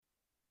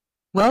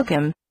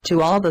Welcome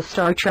to all the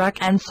Star Trek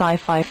and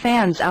sci-fi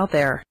fans out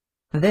there.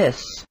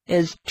 This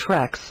is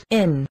Treks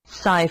in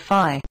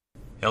Sci-Fi.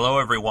 Hello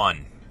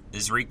everyone,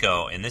 this is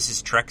Rico, and this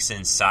is Treks in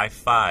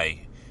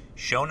Sci-Fi,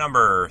 show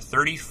number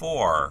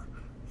 34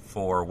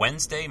 for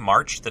Wednesday,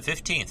 March the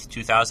 15th,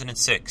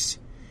 2006.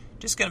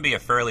 Just going to be a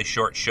fairly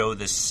short show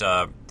this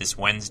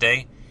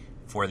Wednesday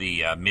for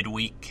the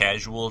midweek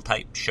casual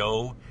type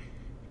show.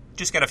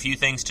 Just got a few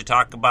things to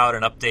talk about,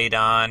 an update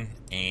on,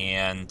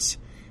 and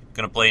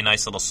going to play a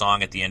nice little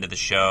song at the end of the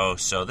show,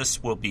 so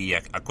this will be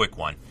a quick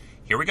one.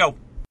 Here we go.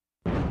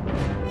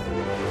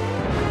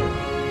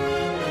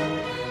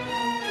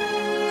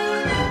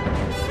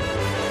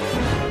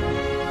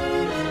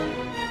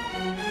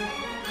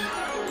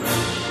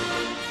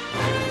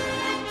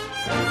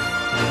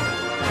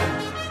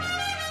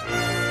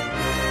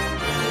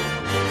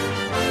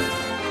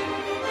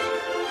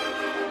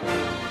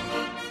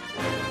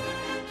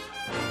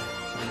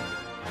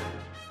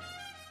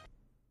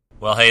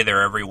 Well, hey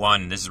there,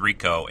 everyone. This is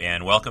Rico,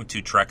 and welcome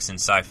to Treks in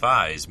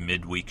Sci-Fi's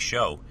midweek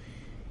show.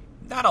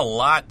 Not a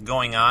lot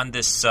going on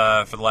this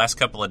for the last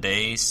couple of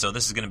days, so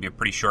this is going to be a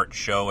pretty short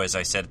show, as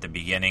I said at the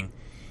beginning.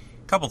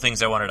 A couple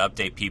things I wanted to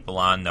update people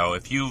on, though.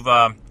 If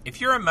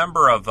you're a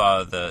member of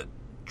the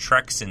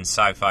Treks in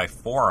Sci-Fi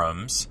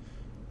forums,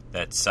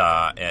 that's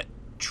at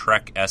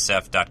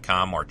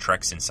treksf.com or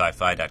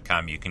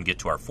treksinsci-fi.com, you can get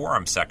to our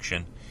forum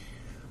section.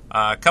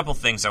 A couple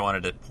things I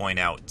wanted to point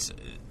out.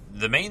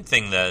 The main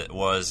thing that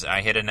was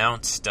I had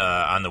announced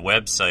on the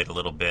website a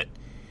little bit,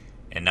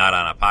 and not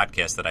on a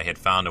podcast, that I had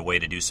found a way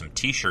to do some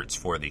T-shirts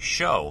for the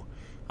show.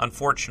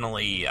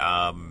 Unfortunately,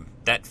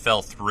 that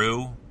fell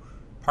through.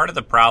 Part of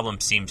the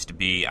problem seems to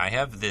be I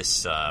have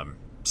this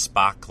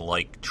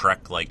Spock-like,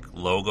 Trek-like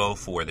logo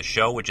for the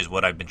show, which is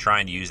what I've been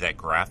trying to use that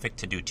graphic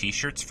to do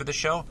T-shirts for the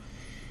show.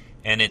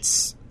 And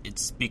it's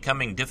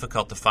becoming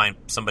difficult to find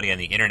somebody on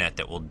the internet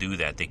that will do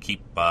that. They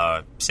keep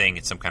saying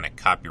it's some kind of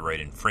copyright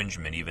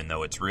infringement, even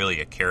though it's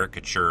really a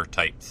caricature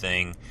type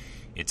thing.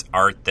 It's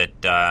art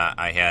that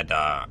I had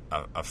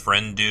a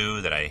friend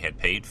do that I had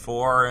paid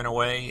for in a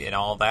way and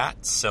all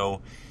that. So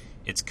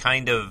it's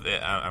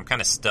I'm kind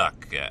of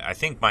stuck. I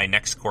think my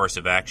next course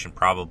of action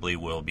probably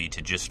will be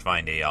to just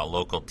find a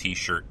local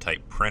T-shirt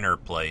type printer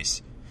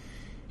place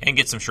and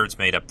get some shirts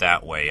made up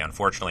that way.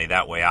 Unfortunately,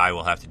 that way I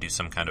will have to do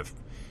some kind of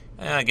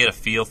get a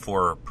feel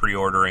for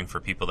pre-ordering for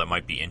people that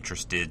might be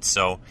interested.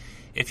 So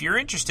if you're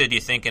interested, you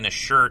think in a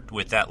shirt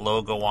with that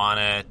logo on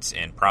it,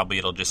 and probably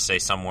it'll just say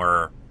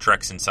somewhere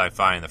Treks in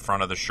Sci-Fi in the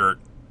front of the shirt,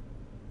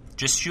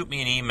 just shoot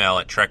me an email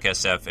at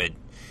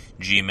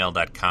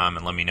treksf@gmail.com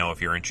and let me know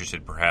if you're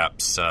interested,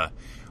 perhaps,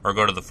 or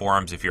go to the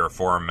forums if you're a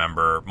forum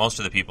member. Most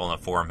of the people in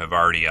the forum have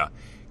already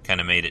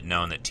kind of made it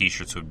known that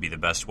T-shirts would be the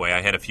best way.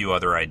 I had a few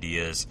other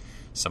ideas.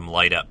 Some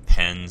light-up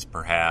pens,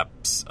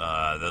 perhaps.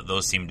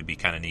 Those seem to be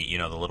kind of neat. You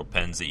know, the little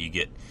pens that you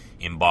get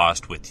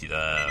embossed with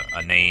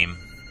a name.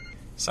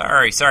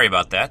 Sorry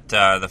about that.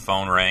 The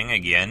phone rang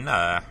again.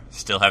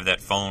 Still have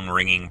that phone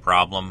ringing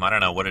problem. I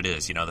don't know what it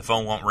is. You know, the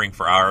phone won't ring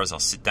for hours. I'll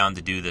sit down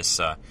to do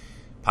this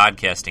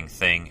podcasting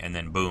thing, and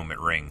then boom, it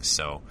rings.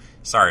 So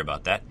sorry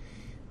about that.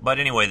 But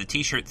anyway, the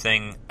T-shirt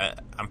thing,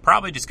 I'm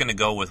probably just going to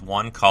go with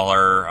one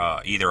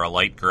color, either a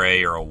light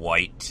gray or a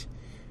white,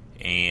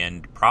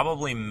 and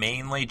probably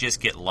mainly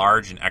just get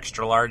large and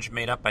extra large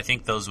made up. I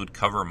think those would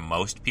cover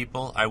most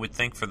people, I would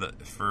think, for the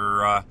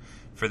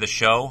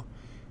show.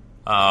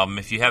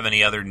 If you have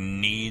any other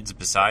needs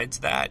besides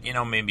that, you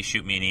know, maybe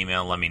shoot me an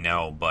email and let me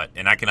know.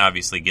 And I can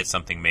obviously get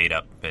something made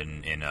up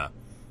in a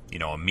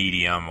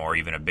medium or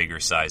even a bigger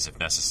size if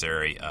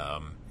necessary.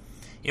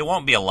 It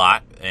won't be a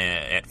lot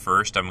at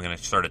first. I'm going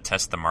to sort of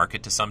test the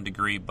market to some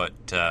degree,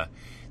 but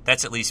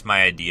that's at least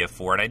my idea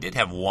for it. I did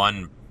have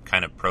one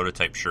kind of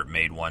prototype shirt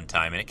made one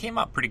time, and it came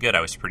out pretty good.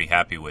 I was pretty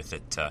happy with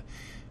it.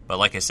 But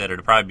like I said,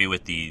 it'll probably be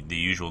with the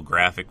usual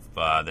graphic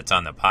that's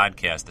on the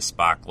podcast, the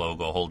Spock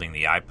logo holding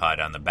the iPod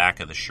on the back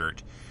of the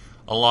shirt,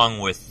 along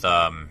with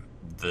the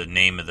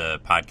name of the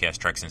podcast,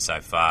 Treks in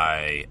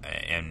Sci-Fi,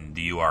 and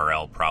the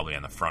URL probably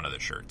on the front of the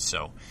shirt.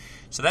 So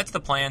that's the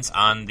plans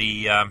on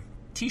the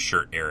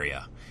T-shirt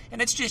area. And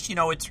it's just,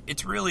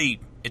 it's really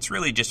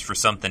just for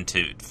something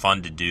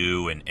fun to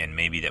do, and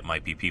maybe that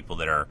might be people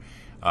that are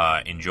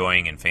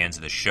enjoying and fans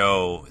of the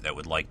show that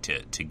would like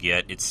to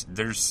get.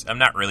 I'm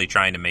not really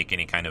trying to make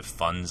any kind of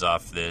funds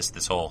off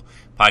this whole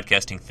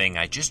podcasting thing.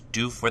 I just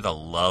do for the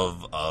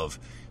love of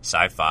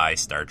sci-fi,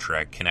 Star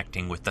Trek,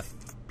 connecting with the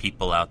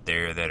people out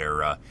there that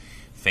are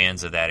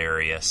fans of that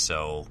area.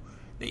 So,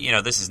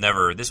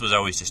 this was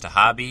always just a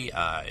hobby.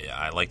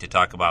 I like to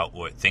talk about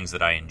things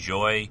that I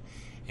enjoy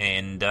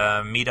and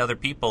meet other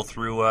people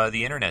through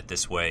the internet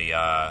this way.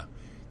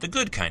 The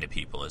good kind of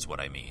people is what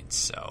I mean.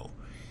 So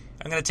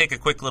I'm going to take a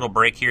quick little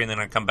break here, and then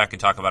I'll come back and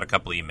talk about a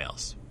couple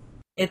emails.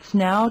 It's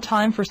now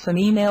time for some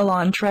email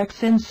on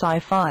Treks in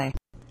Sci-Fi.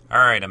 All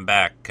right, I'm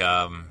back.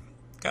 Got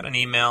an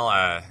email.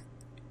 I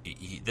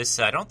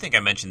don't think I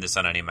mentioned this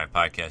on any of my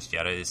podcasts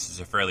yet. This is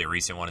a fairly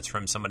recent one. It's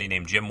from somebody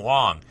named Jim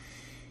Wong.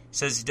 It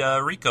says,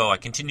 Rico, I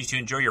continue to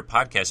enjoy your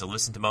podcast. I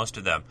listen to most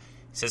of them.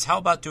 He says, how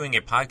about doing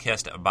a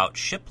podcast about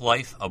ship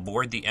life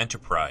aboard the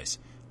Enterprise?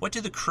 What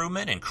do the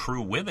crewmen and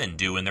crew women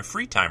do in their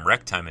free time,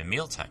 rec time, and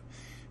mealtime?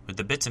 With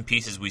the bits and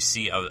pieces we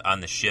see on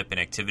the ship and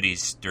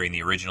activities during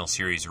the original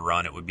series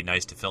run, it would be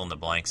nice to fill in the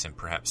blanks and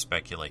perhaps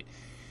speculate.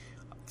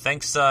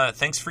 Thanks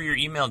for your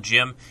email,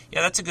 Jim.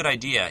 Yeah, that's a good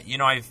idea. You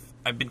know,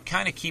 I've been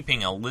kind of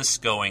keeping a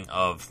list going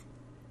of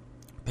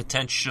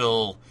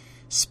potential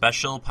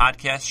special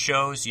podcast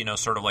shows. You know,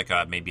 sort of like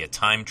maybe a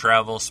time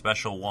travel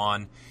special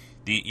one.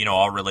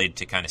 All related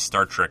to kind of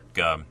Star Trek.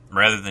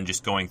 Rather than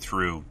just going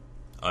through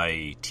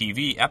a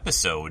TV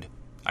episode,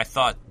 I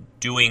thought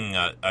doing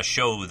a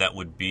show that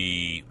would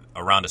be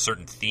around a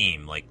certain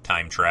theme, like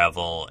time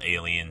travel,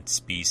 alien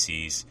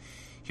species.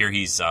 Here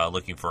he's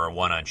looking for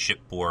one on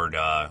shipboard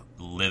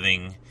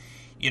living.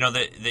 You know,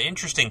 the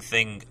interesting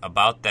thing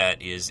about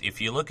that is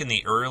if you look in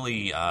the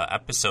early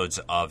episodes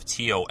of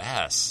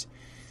TOS,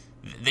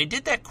 they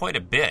did that quite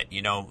a bit.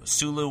 You know,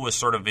 Sulu was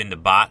sort of into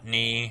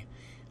botany,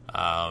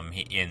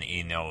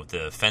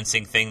 the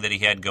fencing thing that he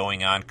had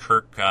going on.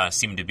 Kirk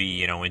seemed to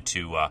be,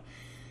 into...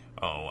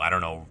 I don't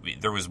know.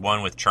 There was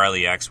one with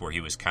Charlie X where he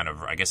was kind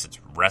of, I guess it's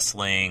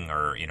wrestling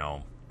or,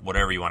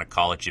 whatever you want to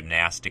call it,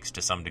 gymnastics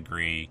to some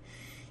degree,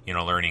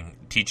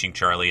 teaching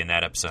Charlie in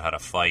that episode how to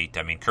fight.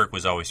 I mean, Kirk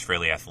was always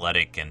fairly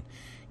athletic and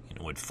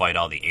would fight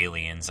all the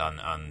aliens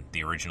on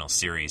the original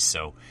series.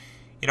 So,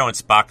 and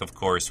Spock, of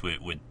course,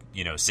 would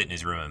sit in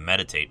his room and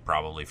meditate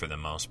probably for the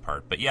most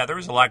part. But yeah, there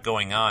was a lot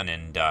going on,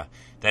 and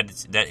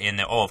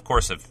of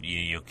course, if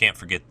you can't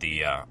forget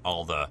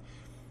all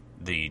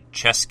the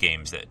chess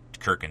games that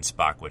Kirk and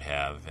Spock would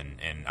have,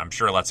 and I'm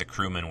sure lots of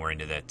crewmen were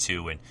into that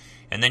too.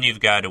 And then you've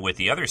got, with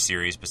the other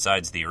series,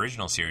 besides the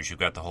original series, you've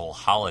got the whole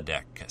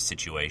holodeck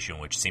situation,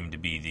 which seemed to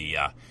be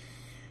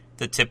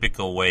the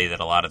typical way that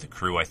a lot of the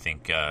crew, I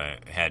think,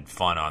 had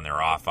fun on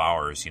their off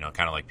hours,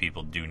 kind of like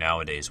people do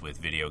nowadays with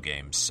video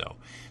games. So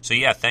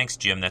yeah, thanks,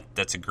 Jim.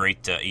 That's a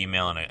great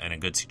email and a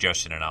good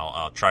suggestion, and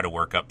I'll try to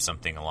work up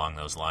something along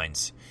those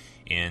lines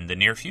in the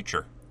near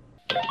future.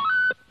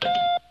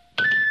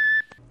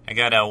 I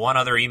got one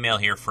other email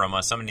here from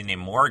somebody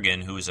named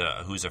Morgan, who's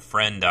a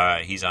friend.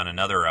 He's on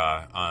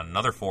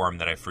another forum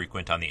that I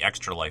frequent, on the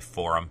Extra Life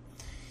forum.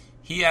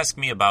 He asked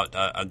me about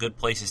good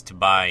places to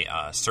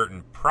buy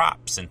certain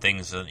props and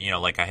things,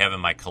 like I have in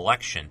my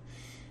collection.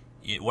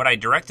 What I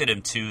directed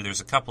him to,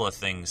 there's a couple of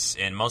things,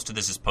 and most of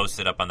this is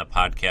posted up on the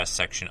podcast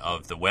section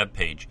of the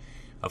webpage.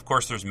 Of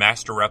course, there's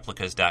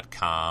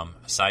MasterReplicas.com,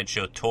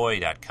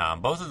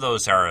 SideshowToy.com. Both of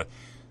those are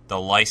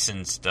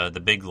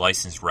the big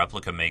licensed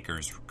replica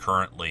makers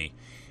currently.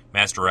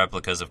 Master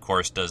Replicas, of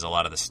course, does a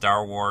lot of the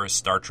Star Wars,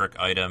 Star Trek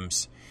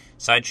items.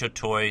 Sideshow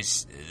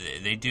Toys,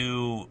 they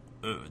do,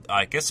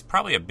 I guess,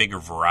 probably a bigger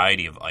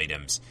variety of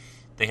items.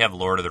 They have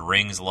Lord of the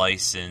Rings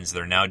license.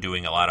 They're now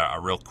doing a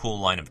real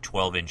cool line of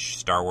 12-inch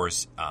Star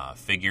Wars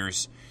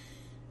figures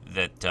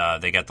that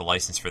they got the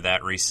license for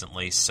that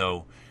recently.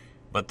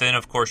 But then,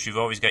 of course, you've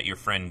always got your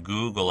friend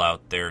Google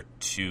out there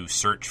to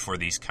search for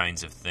these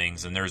kinds of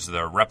things. And there's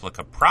the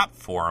Replica Prop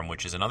Forum,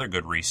 which is another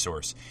good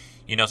resource.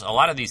 A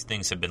lot of these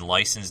things have been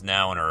licensed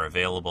now and are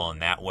available in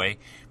that way.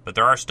 But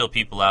there are still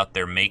people out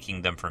there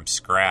making them from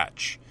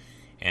scratch.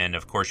 And,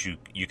 of course,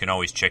 you can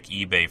always check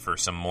eBay for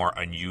some more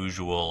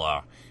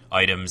unusual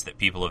items that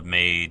people have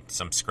made,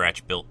 some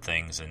scratch-built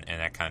things and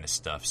that kind of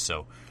stuff.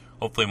 So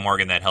hopefully,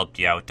 Morgan, that helped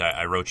you out.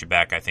 I wrote you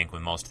back, I think,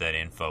 with most of that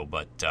info.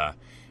 But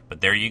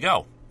there you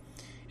go.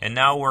 And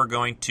now we're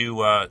going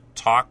to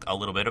talk a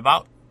little bit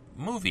about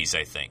movies,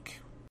 I think.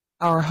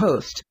 Our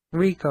host,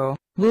 Rico,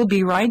 will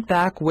be right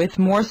back with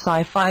more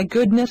sci-fi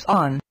goodness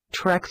on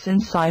Treks in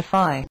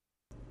Sci-Fi.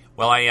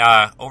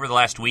 Well, over the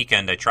last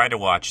weekend, I tried to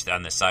watch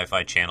on the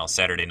Sci-Fi Channel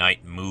Saturday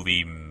night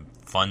movie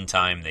fun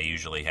time they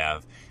usually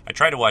have. I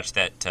tried to watch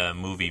that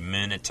movie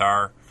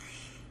Minotaur.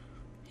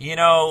 I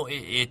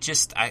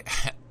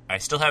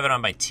still have it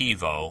on my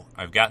TiVo.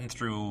 I've gotten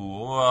through,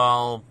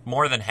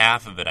 more than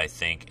half of it, I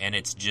think, and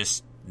it's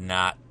just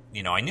not,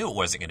 I knew it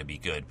wasn't going to be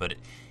good, but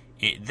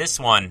this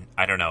one,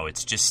 I don't know,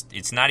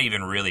 it's not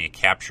even really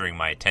capturing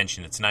my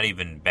attention. It's not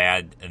even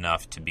bad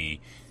enough to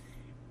be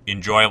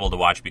enjoyable to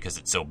watch because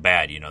it's so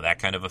bad, that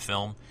kind of a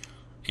film.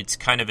 It's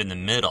kind of in the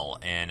middle,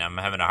 and I'm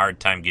having a hard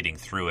time getting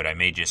through it. I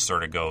may just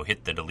sort of go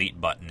hit the delete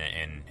button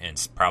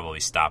and probably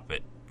stop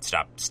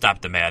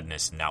the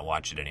madness and not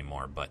watch it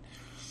anymore, but...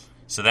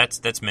 So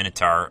that's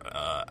Minotaur.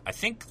 I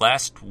think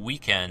last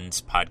weekend's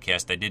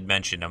podcast I did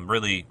mention I'm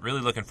really,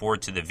 really looking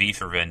forward to the V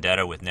for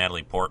Vendetta with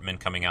Natalie Portman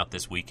coming out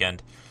this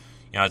weekend.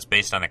 It's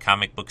based on a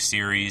comic book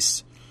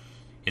series.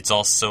 It's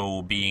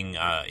also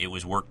it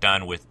was worked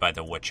on by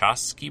the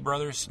Wachowski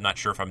brothers. I'm not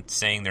sure if I'm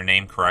saying their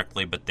name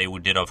correctly, but they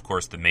did, of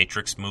course, the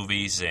Matrix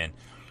movies, and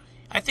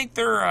I think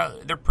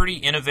they're pretty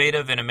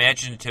innovative and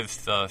imaginative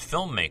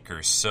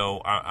filmmakers.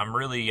 So I'm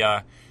really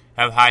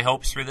have high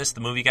hopes for this.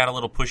 The movie got a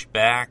little pushed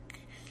back.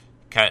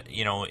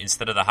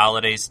 Instead of the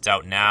holidays, it's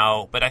out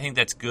now. But I think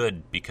that's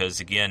good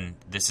because, again,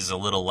 this is a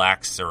little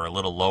lax or a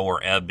little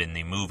lower ebb in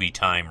the movie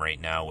time right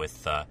now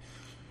with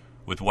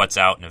what's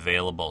out and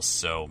available.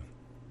 So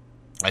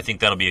I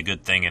think that'll be a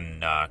good thing,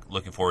 and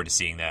looking forward to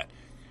seeing that.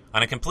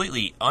 On a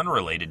completely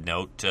unrelated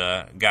note,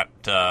 got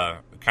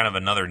kind of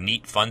another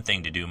neat, fun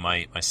thing to do.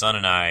 My son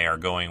and I are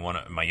going.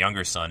 My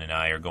younger son and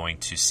I are going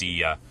to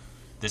see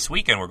this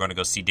weekend. We're going to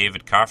go see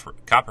David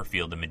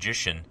Copperfield, the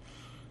magician.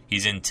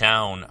 He's in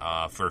town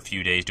for a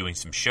few days doing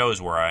some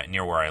shows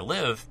near where I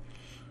live,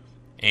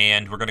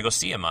 and we're going to go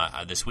see him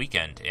this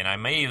weekend. And I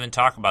may even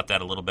talk about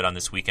that a little bit on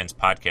this weekend's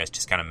podcast.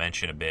 Just kind of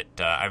mention a bit.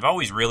 I've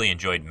always really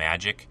enjoyed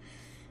magic.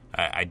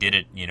 I did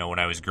it, when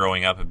I was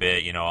growing up a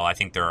bit. I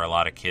think there are a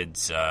lot of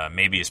kids,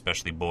 maybe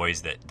especially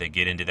boys, that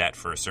get into that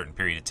for a certain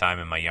period of time,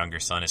 and my younger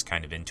son is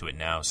kind of into it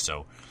now.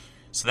 So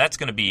that's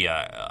going to be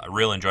a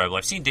real enjoyable.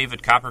 I've seen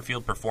David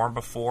Copperfield perform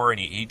before, and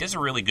he does a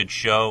really good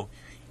show.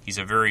 He's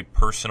a very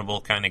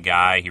personable kind of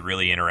guy. He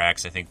really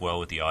interacts, I think, well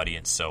with the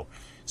audience. So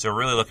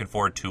really looking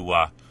forward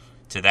to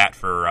that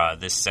for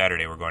this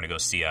Saturday. We're going to go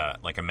see a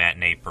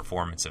matinee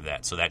performance of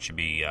that. So that should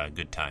be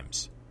good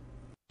times.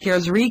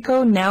 Here's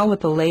Rico now with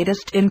the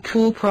latest in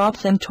cool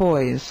props and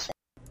toys.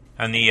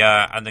 On the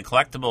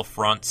collectible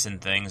fronts and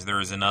things,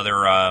 there's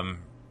another,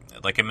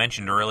 like I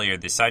mentioned earlier,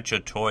 the Sideshow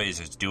Toys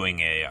is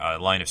doing a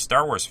line of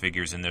Star Wars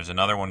figures, and there's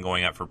another one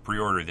going up for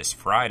pre-order this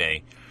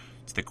Friday.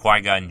 It's the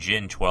Qui-Gon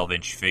Jinn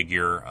 12-inch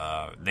figure.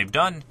 They've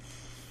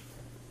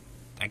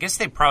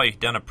probably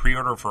done a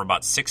pre-order for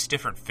about 6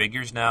 different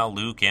figures now.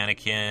 Luke,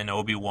 Anakin,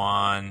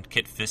 Obi-Wan,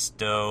 Kit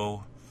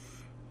Fisto.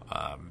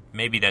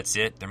 Maybe that's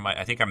it.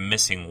 I think I'm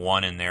missing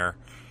one in there.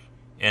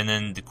 And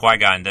then the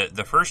Qui-Gon,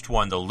 the first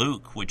one, the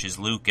Luke, which is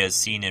Luke as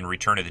seen in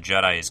Return of the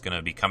Jedi, is going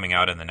to be coming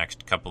out in the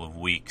next couple of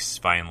weeks,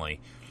 finally,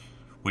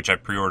 which I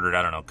pre-ordered,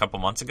 I don't know, a couple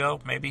months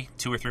ago, maybe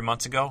 2 or 3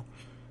 months ago.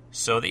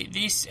 So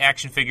these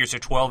action figures are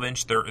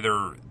 12-inch.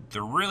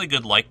 They're really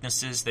good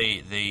likenesses.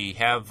 They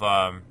have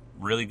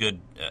really good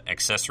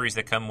accessories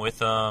that come with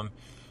them.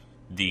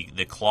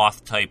 The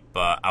cloth type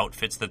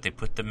outfits that they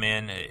put them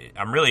in.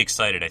 I'm really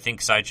excited. I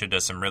think Sideshow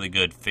does some really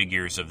good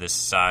figures of this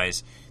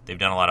size. They've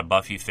done a lot of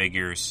Buffy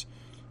figures,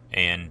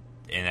 and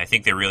I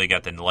think they really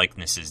got the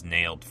likenesses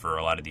nailed for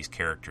a lot of these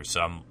characters.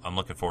 So I'm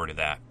looking forward to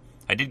that.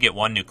 I did get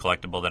one new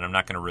collectible that I'm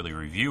not going to really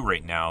review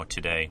right now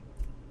today,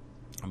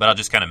 but I'll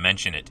just kind of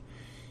mention it.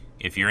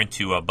 If you're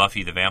into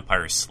Buffy the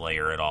Vampire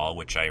Slayer at all,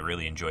 which I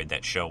really enjoyed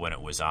that show when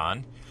it was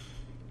on.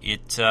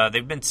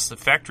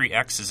 Factory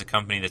X is a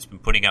company that's been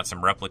putting out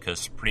some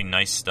replicas, pretty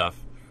nice stuff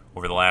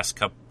over the last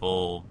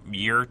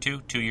year or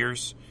 2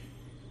 years.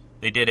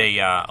 They did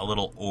a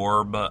little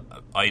orb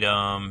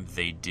item.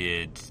 They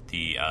did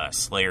the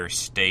Slayer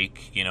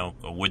stake,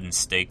 a wooden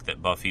stake that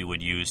Buffy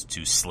would use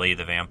to slay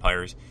the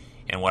vampires.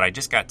 And what I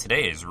just got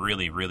today is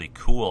really, really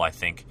cool, I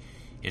think.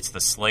 It's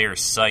the Slayer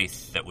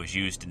scythe that was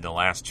used in the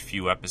last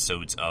few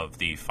episodes of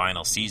the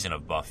final season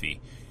of Buffy.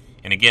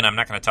 And again, I'm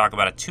not going to talk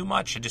about it too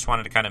much. I just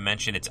wanted to kind of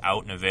mention it's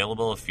out and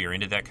available if you're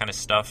into that kind of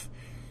stuff.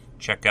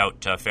 Check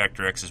out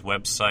Factory X's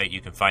website.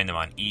 You can find them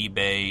on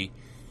eBay.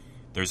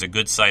 There's a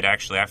good site,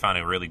 actually. I found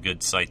a really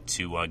good site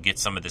to get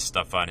some of this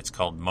stuff on. It's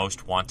called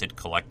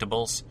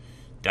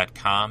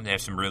mostwantedcollectibles.com. They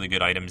have some really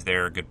good items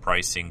there, good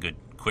pricing, good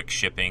quick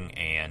shipping,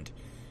 and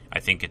I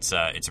think it's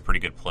a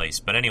pretty good place.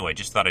 But anyway,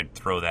 just thought I'd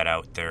throw that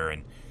out there.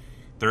 And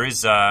there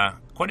is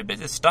quite a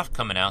bit of stuff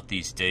coming out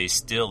these days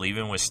still,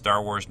 even with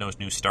Star Wars, no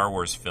new Star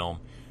Wars film.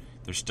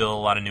 There's still a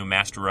lot of new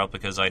Master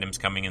Replicas items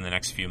coming in the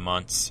next few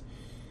months.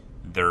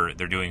 They're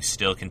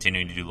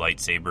continuing to do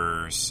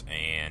lightsabers,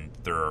 and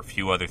there are a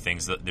few other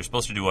things. They're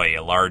supposed to do a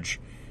large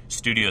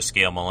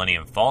studio-scale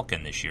Millennium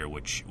Falcon this year,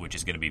 which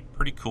is going to be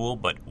pretty cool,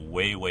 but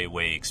way, way,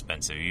 way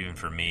expensive. Even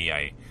for me,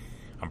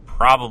 I'm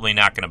probably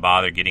not going to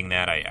bother getting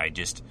that. I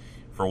just,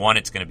 for one,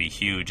 it's going to be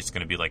huge. It's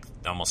going to be like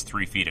almost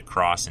 3 feet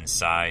across in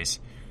size,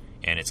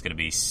 and it's going to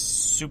be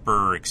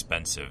super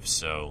expensive.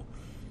 So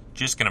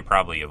just going to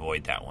probably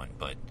avoid that one.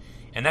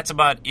 And that's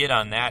about it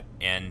on that.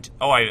 And,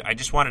 I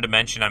just wanted to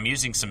mention I'm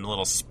using some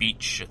little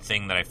speech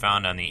thing that I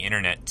found on the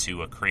internet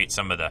to create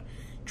some of the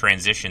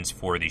transitions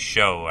for the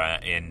show.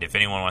 And if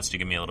anyone wants to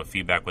give me a little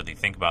feedback what they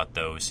think about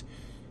those,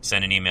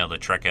 send an email to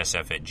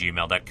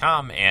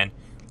treksf@gmail.com and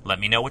let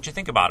me know what you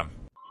think about them.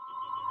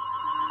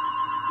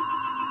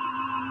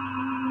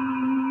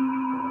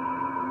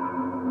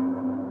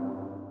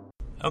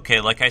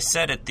 Okay, like I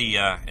said at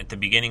the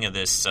beginning of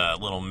this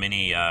little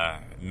mini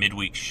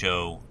midweek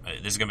show,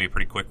 this is going to be a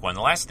pretty quick one.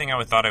 The last thing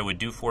I thought I would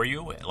do for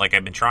you, like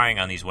I've been trying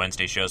on these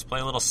Wednesday shows, play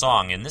a little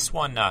song. And this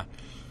one,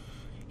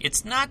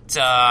 it's not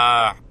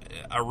a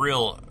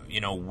real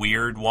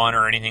weird one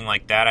or anything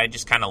like that. I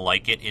just kind of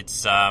like it.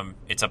 It's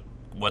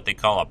what they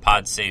call a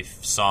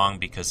pod-safe song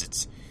because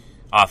it's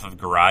off of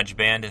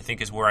GarageBand, I think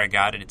is where I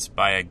got it. It's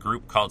by a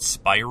group called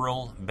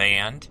Spiral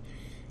Band.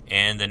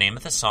 And the name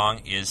of the song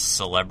is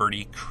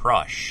Celebrity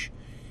Crush.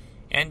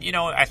 And,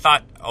 I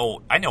thought,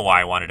 I know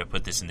why I wanted to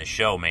put this in the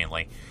show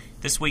mainly.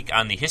 This week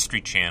on the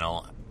History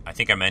Channel, I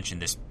think I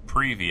mentioned this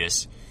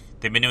previous,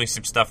 they've been doing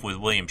some stuff with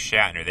William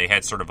Shatner. They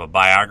had sort of a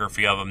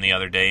biography of him the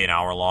other day, an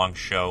hour-long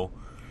show.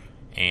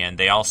 And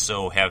they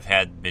also have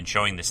been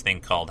showing this thing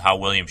called How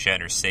William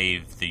Shatner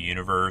Saved the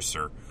Universe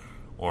or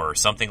or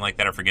something like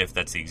that. I forget if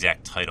that's the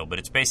exact title, but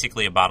it's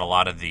basically about a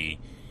lot of the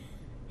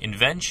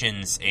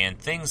inventions and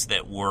things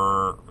that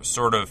were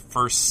sort of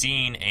first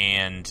seen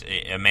and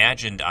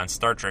imagined on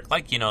Star Trek.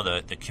 Like,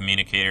 the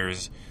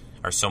communicators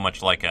are so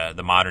much like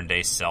the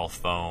modern-day cell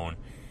phone,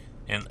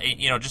 and,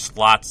 just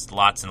lots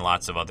and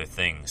lots of other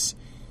things.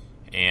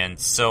 And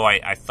so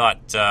I thought,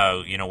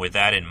 with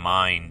that in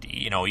mind,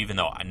 even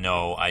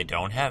though I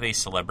don't have a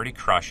celebrity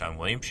crush on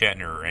William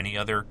Shatner or any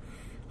other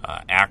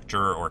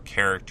actor or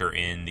character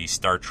in the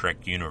Star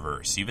Trek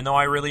universe, even though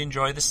I really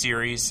enjoy the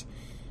series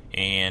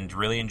and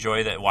really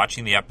enjoy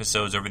watching the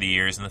episodes over the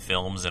years and the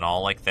films and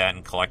all like that,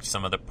 and collect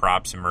some of the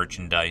props and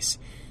merchandise,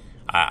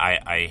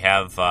 I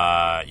have,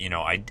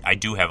 I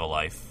do have a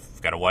life.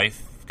 I've got a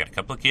wife, I've got a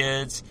couple of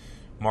kids,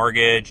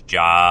 mortgage,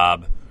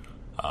 job,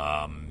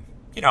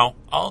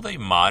 all the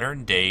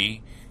modern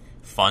day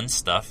fun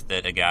stuff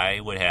that a guy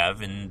would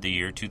have in the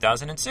year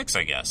 2006,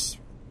 I guess.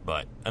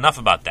 But enough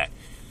about that.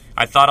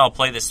 I thought I'll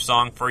play this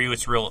song for you.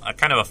 It's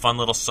kind of a fun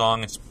little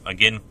song. It's,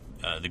 again,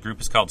 the group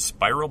is called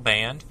Spiral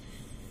Band,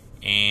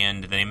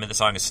 and the name of the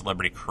song is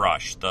Celebrity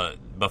Crush.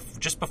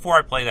 Just before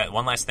I play that,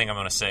 one last thing I'm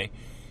going to say.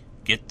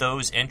 Get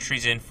those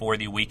entries in for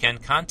the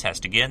weekend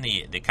contest. Again,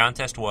 the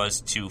contest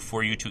was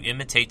for you to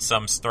imitate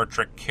some Star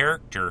Trek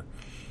character,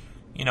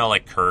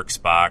 like Kirk,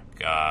 Spock,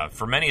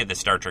 for many of the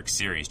Star Trek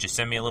series. Just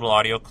send me a little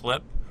audio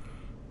clip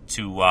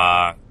to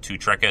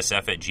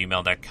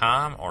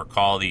treksf@gmail.com, or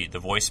call the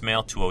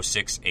voicemail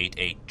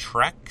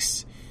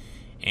 206-88-TREKS,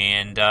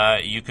 and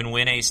you can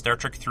win a Star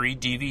Trek 3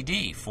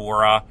 DVD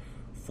for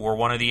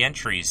one of the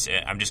entries.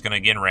 I'm just going to,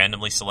 again,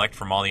 randomly select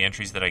from all the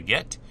entries that I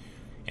get,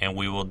 and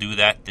we will do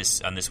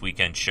that on this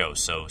weekend show.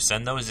 So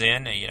send those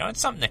in.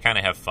 It's something to kind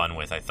of have fun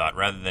with, I thought,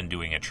 rather than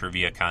doing a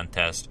trivia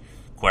contest,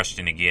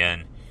 question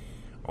again,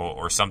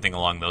 or something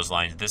along those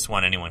lines. This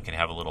one anyone can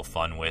have a little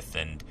fun with,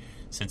 and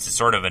since it's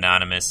sort of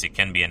anonymous, it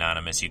can be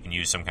anonymous. You can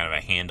use some kind of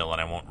a handle,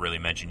 and I won't really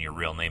mention your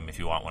real name if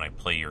you want when I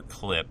play your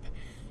clip.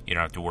 You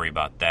don't have to worry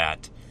about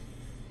that.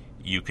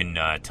 You can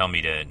tell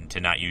me to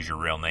not use your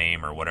real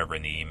name or whatever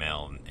in the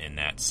email and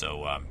that,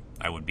 so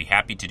I would be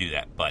happy to do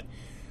that. But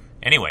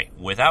anyway,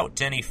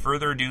 without any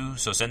further ado,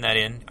 so send that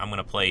in. I'm going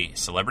to play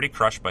Celebrity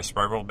Crush by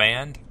Spiral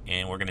Band,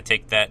 and we're going to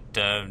take that.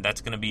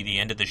 That's going to be the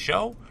end of the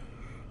show.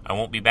 I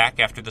won't be back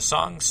after the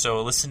song,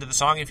 so listen to the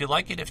song if you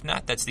like it. If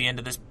not, that's the end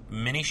of this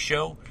mini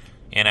show,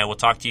 and I will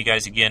talk to you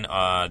guys again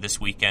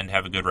this weekend.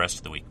 Have a good rest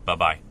of the week.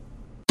 Bye-bye.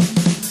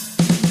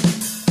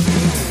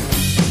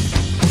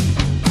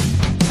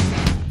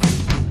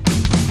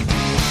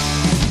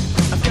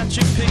 I've got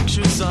your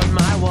pictures on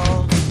my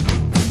wall.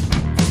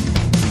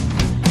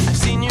 I've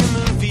seen your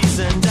movies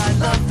and I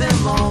love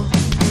them all.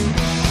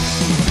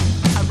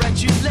 I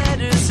write you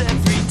letters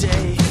every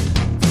day.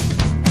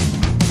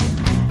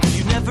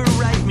 You never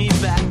write me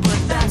back, but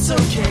that's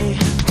okay.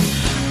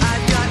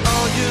 I've got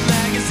all your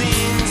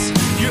magazines.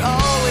 You're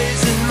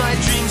always in my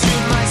dreams.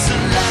 You're my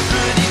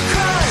celebrity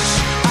crush.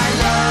 I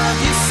love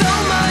you so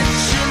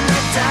much and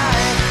I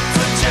die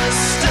for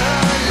just a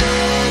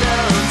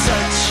little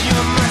touch.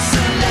 You're my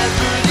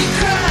celebrity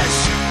crush.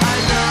 I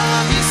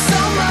love you so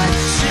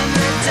much and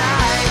I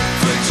die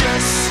for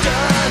just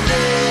a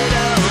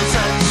little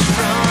touch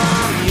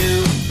from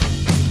you.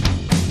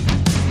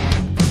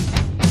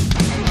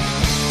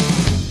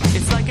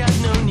 It's like I've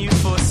known you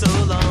for so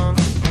long.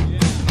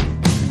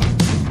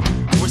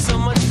 We're so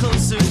much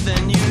closer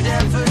than you'd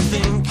ever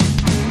think.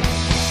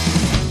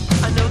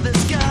 I know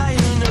this guy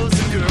who knows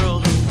a girl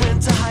who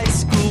went to high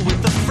school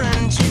with a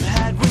friend you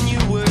had when you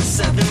were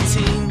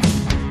 17.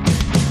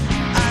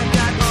 I've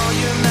got all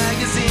your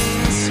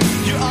magazines.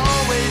 You're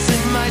always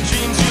in my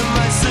dreams. You're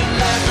my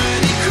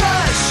celebrity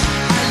crush.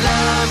 I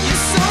love you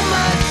so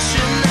much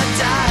and I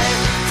die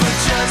for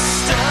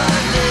just a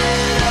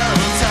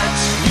little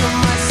touch. You're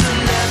my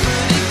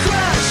celebrity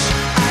crush.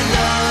 I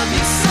love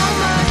you so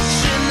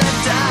much and I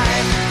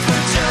die for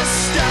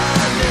just a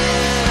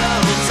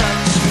little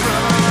touch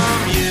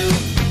from you.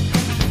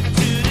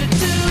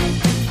 Do-do-do,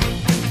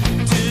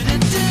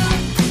 do-do-do,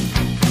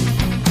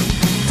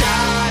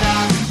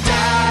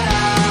 da-da-da-da,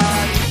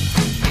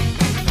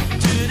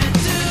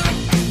 do-do-do,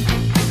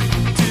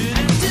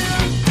 do-do-do,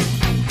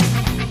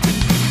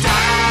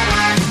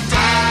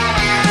 da-da-da-da.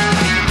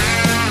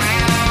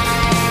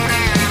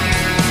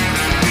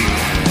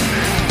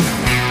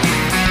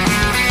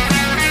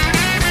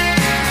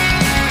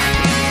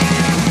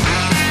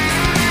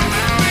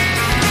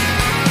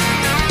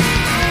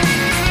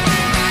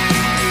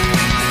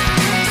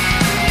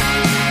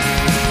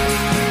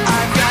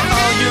 I've got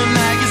all your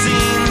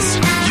magazines.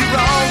 You're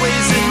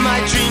always in my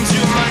dreams.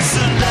 You're my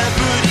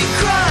celebrity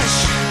crush.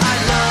 I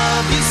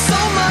love you so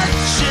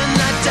much and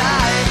I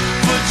die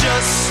for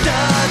just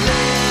a